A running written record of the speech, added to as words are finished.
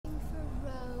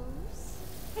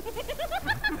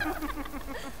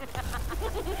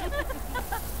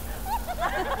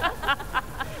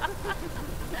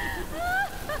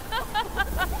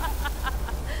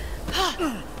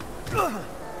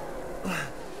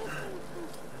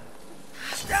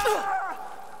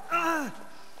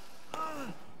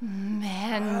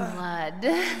Man blood.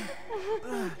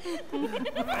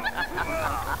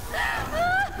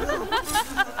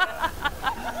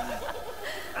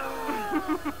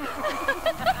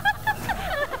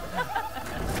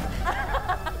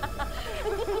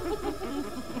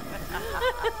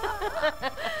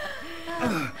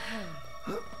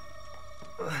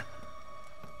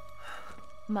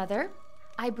 Mother,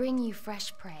 I bring you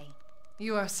fresh prey.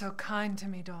 You are so kind to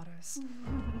me, daughters.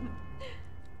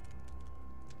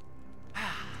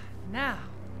 Now,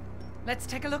 let's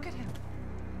take a look at him.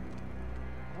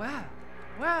 Well,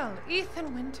 well,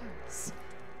 Ethan Winters.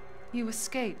 You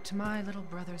escaped my little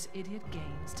brother's idiot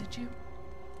games, did you?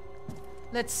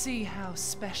 Let's see how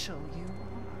special you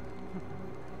are.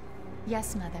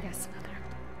 Yes, Mother. Yes, Mother.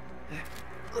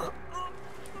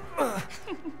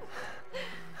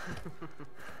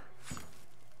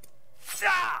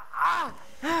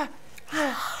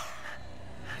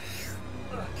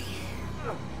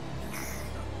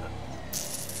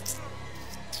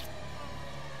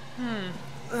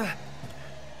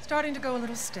 Starting to go a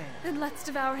little stale. Then let's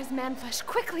devour his man-flesh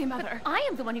quickly, Mother. I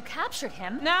am the one who captured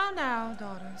him. Now,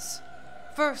 daughters.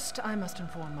 First, I must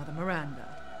inform Mother Miranda.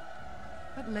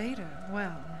 But later,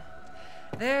 well,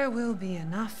 there will be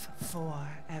enough for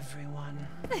everyone.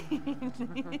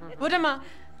 Udama!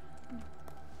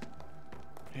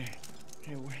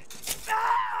 Hey, wait.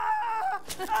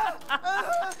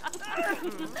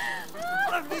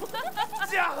 Let me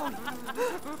down!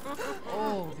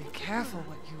 Oh, be careful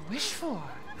what you wish for,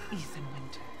 Ethan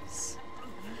Winters.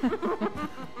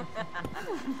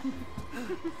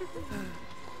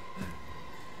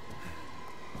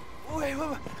 Wait,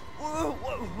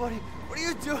 what are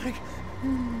you doing?